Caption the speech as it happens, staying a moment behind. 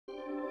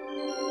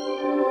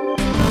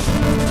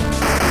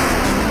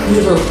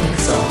Evil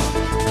Pixel.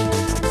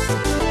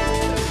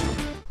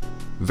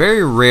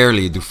 Very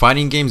rarely do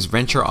fighting games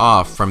venture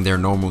off from their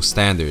normal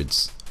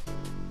standards.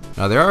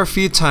 Now there are a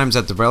few times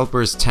that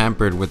developers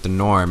tampered with the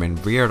norm and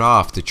veered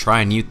off to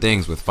try new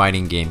things with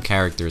fighting game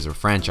characters or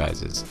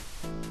franchises.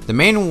 The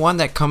main one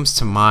that comes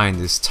to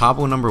mind is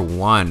Tabo number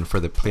 1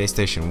 for the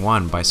PlayStation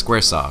 1 by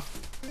Squaresoft,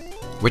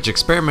 which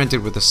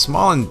experimented with a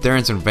small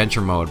endurance adventure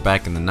mode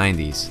back in the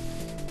 90s.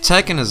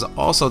 Tekken has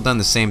also done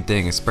the same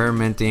thing,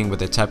 experimenting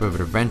with a type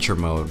of adventure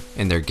mode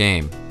in their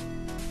game.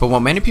 But what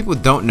many people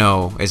don't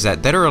know is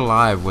that Dead or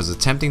Alive was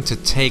attempting to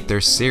take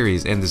their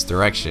series in this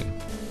direction.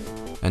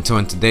 And so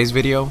in today's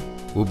video,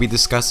 we'll be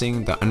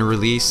discussing the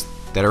unreleased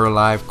Dead or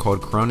Alive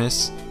Code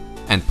Chronus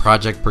and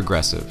Project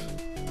Progessive.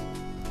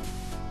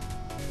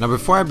 Now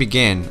before I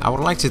begin, I would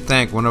like to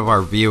thank one of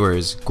our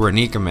viewers,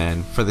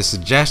 Guernica for the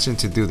suggestion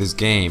to do this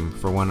game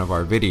for one of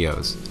our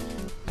videos,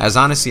 as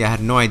honestly I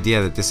had no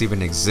idea that this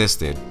even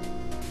existed.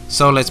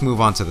 So let's move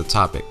on to the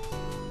topic.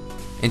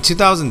 In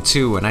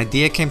 2002, an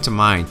idea came to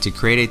mind to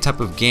create a type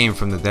of game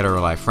from the Dead or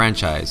Alive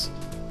franchise.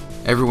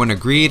 Everyone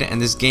agreed,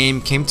 and this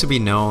game came to be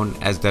known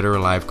as Dead or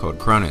Alive Code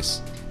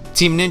Chronus.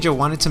 Team Ninja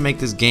wanted to make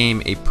this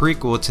game a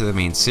prequel to the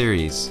main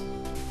series.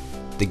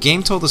 The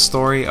game told the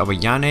story of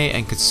Ayane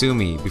and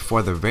Katsumi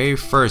before the very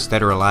first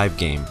Dead or Alive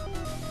game.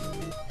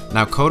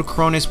 Now Code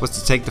Chronus was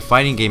to take the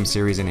fighting game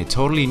series in a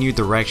totally new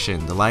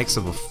direction, the likes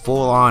of a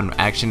full-on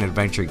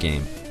action-adventure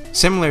game,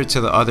 similar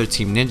to the other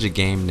Team Ninja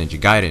game, Ninja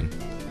Gaiden.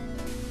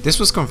 This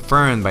was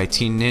confirmed by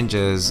Team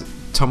Ninja's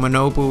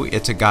Tomonobu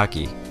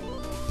Itagaki.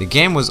 The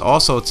game was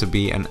also to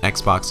be an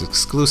Xbox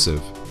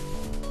exclusive.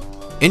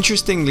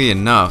 Interestingly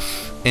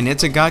enough, in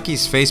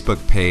Itagaki's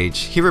Facebook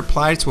page, he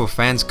replied to a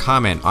fan's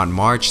comment on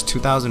March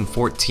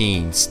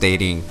 2014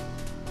 stating,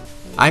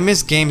 "I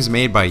miss games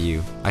made by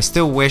you. I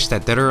still wish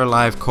that Dead or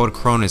Alive Code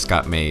Chronus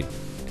got made.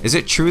 Is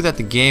it true that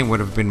the game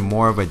would have been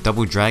more of a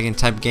Double Dragon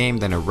type game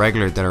than a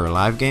regular Dead or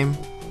Alive game,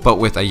 but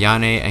with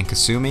Ayane and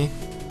Kasumi?"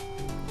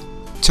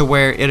 To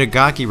where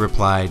Itagaki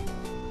replied,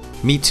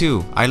 "Me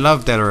too, I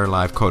love Dead or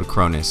Alive Code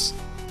Chronus,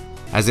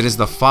 as it is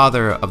the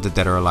father of the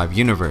Dead or Alive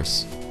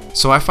universe.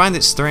 So I find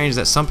it strange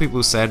that some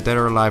people said Dead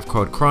or Alive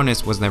Code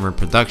Chronus was never in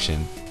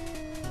production.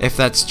 If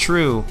that's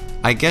true,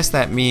 I guess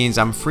that means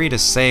I'm free to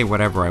say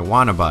whatever I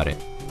want about it.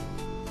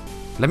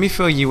 Let me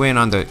fill you in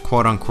on the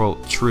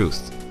quote-unquote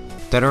truth.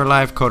 Dead or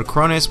Alive Code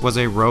Chronus was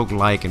a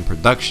roguelike in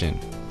production.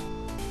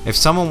 If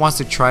someone wants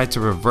to try to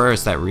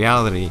reverse that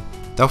reality,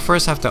 they'll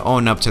first have to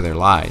own up to their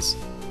lies.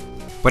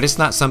 But it's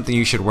not something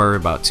you should worry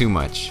about too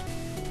much.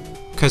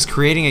 Cause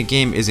creating a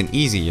game isn't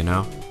easy, you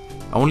know?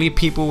 Only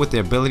people with the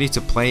ability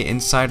to play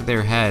inside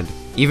their head,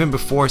 even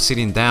before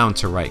sitting down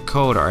to write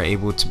code, are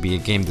able to be a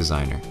game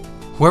designer.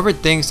 Whoever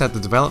thinks that the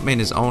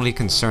development is only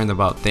concerned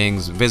about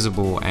things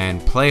visible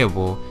and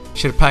playable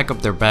should pack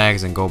up their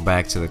bags and go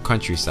back to the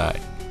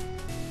countryside.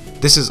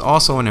 This is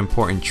also an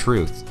important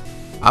truth.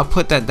 I'll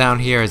put that down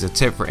here as a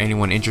tip for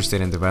anyone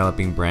interested in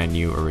developing brand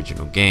new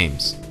original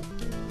games.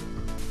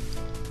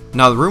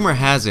 Now the rumor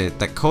has it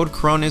that Code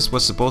Chronus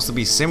was supposed to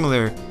be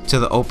similar to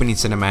the opening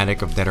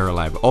cinematic of Dead or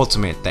Alive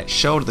Ultimate that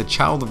showed the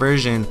child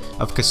version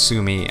of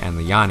Kasumi and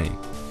Ayane.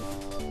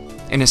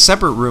 In a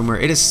separate rumor,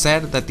 it is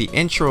said that the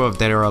intro of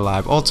Dead or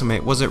Alive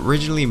Ultimate was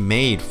originally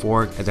made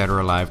for Dead or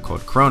Alive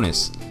Code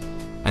Chronus,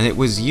 and it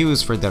was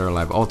used for Dead or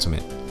Alive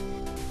Ultimate.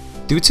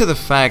 Due to the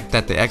fact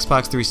that the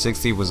Xbox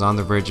 360 was on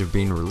the verge of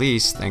being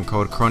released and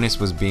Code Chronus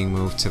was being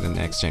moved to the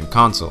next gen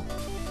console.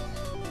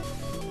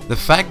 The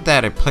fact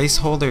that a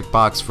placeholder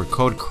box for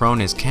Code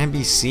Chronus can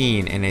be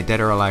seen in a Dead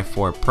or Alive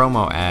 4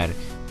 promo ad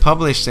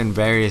published in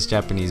various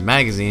Japanese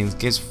magazines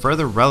gives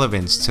further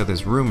relevance to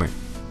this rumor.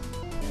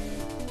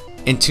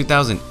 In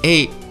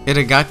 2008,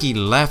 Itagaki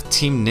left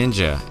Team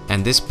Ninja,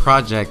 and this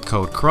project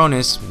Code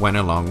Chronus went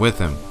along with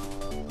him.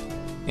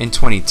 In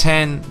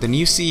 2010, the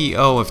new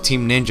CEO of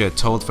Team Ninja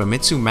told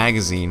Famitsu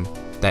magazine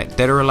that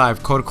Dead or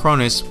Alive Code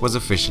Chronus was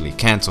officially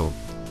cancelled.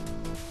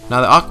 Now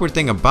the awkward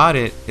thing about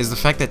it is the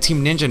fact that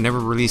Team Ninja never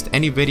released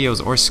any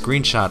videos or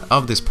screenshot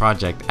of this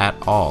project at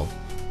all.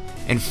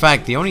 In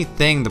fact, the only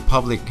thing the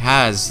public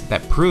has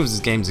that proves this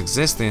game's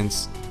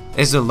existence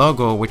is the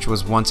logo, which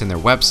was once in their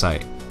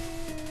website.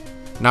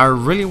 Now I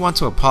really want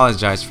to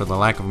apologize for the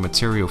lack of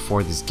material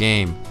for this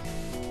game,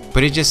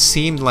 but it just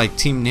seemed like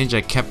Team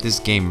Ninja kept this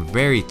game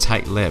very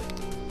tight-lipped.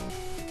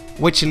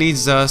 Which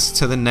leads us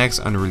to the next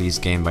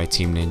unreleased game by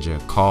Team Ninja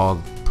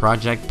called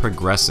Project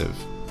Progessive.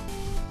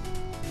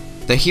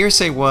 The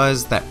hearsay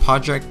was that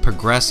Project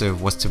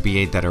Progessive was to be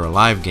a Dead or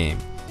Alive game,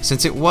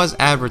 since it was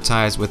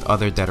advertised with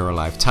other Dead or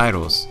Alive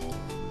titles.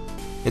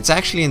 It's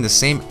actually in the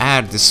same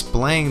ad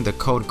displaying the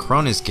Code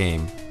Chronus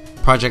game.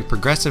 Project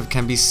Progessive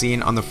can be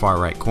seen on the far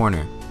right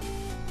corner.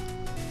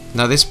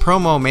 Now this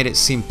promo made it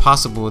seem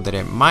possible that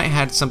it might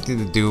have something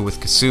to do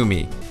with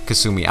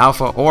Kasumi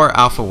Alpha or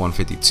Alpha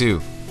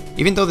 152,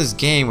 even though this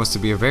game was to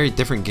be a very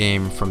different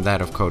game from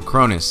that of Code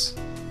Chronus.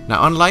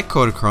 Now unlike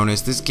Code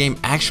Chronus, this game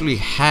actually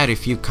had a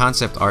few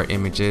concept art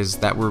images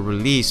that were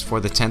released for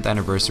the 10th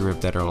anniversary of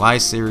Dead or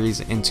Alive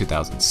series in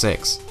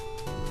 2006.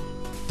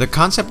 The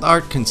concept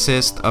art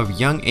consists of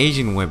young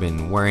Asian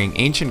women wearing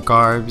ancient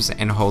garbs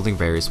and holding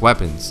various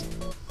weapons.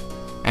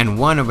 And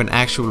one of an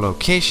actual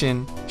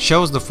location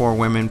shows the 4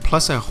 women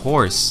plus a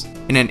horse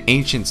in an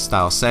ancient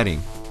style setting.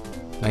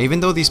 Now, even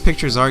though these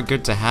pictures are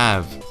good to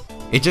have,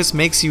 it just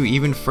makes you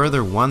even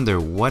further wonder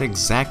what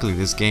exactly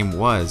this game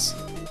was,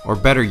 or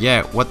better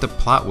yet, what the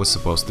plot was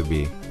supposed to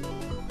be.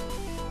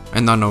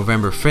 And on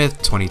November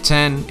 5th,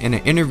 2010, in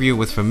an interview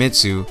with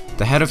Famitsu,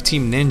 the head of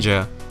Team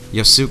Ninja,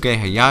 Yosuke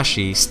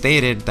Hayashi,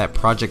 stated that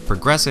Project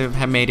Progressive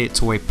had made it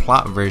to a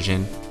plot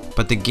version,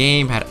 but the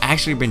game had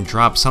actually been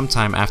dropped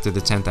sometime after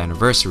the 10th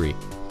anniversary,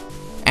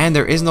 and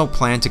there is no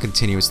plan to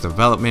continue its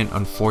development,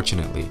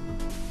 unfortunately.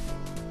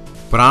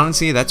 But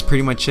honestly, that's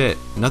pretty much it.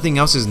 Nothing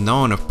else is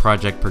known of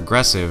Project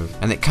Progressive,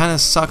 and it kinda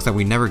sucks that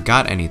we never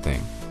got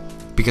anything,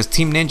 because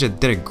Team Ninja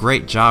did a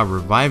great job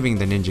reviving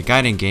the Ninja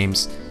Gaiden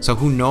games, so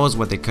who knows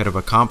what they could have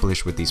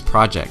accomplished with these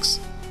projects.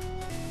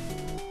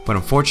 But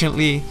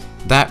unfortunately,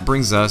 that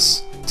brings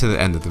us to the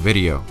end of the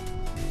video.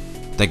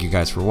 Thank you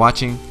guys for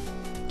watching.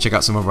 Check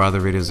out some of our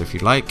other videos if you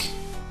like,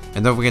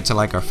 and don't forget to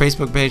like our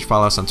Facebook page,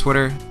 follow us on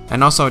Twitter,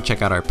 and also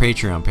check out our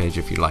Patreon page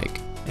if you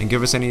like, and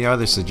give us any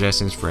other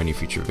suggestions for any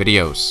future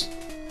videos.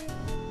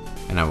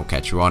 And I will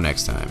catch you all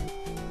next time.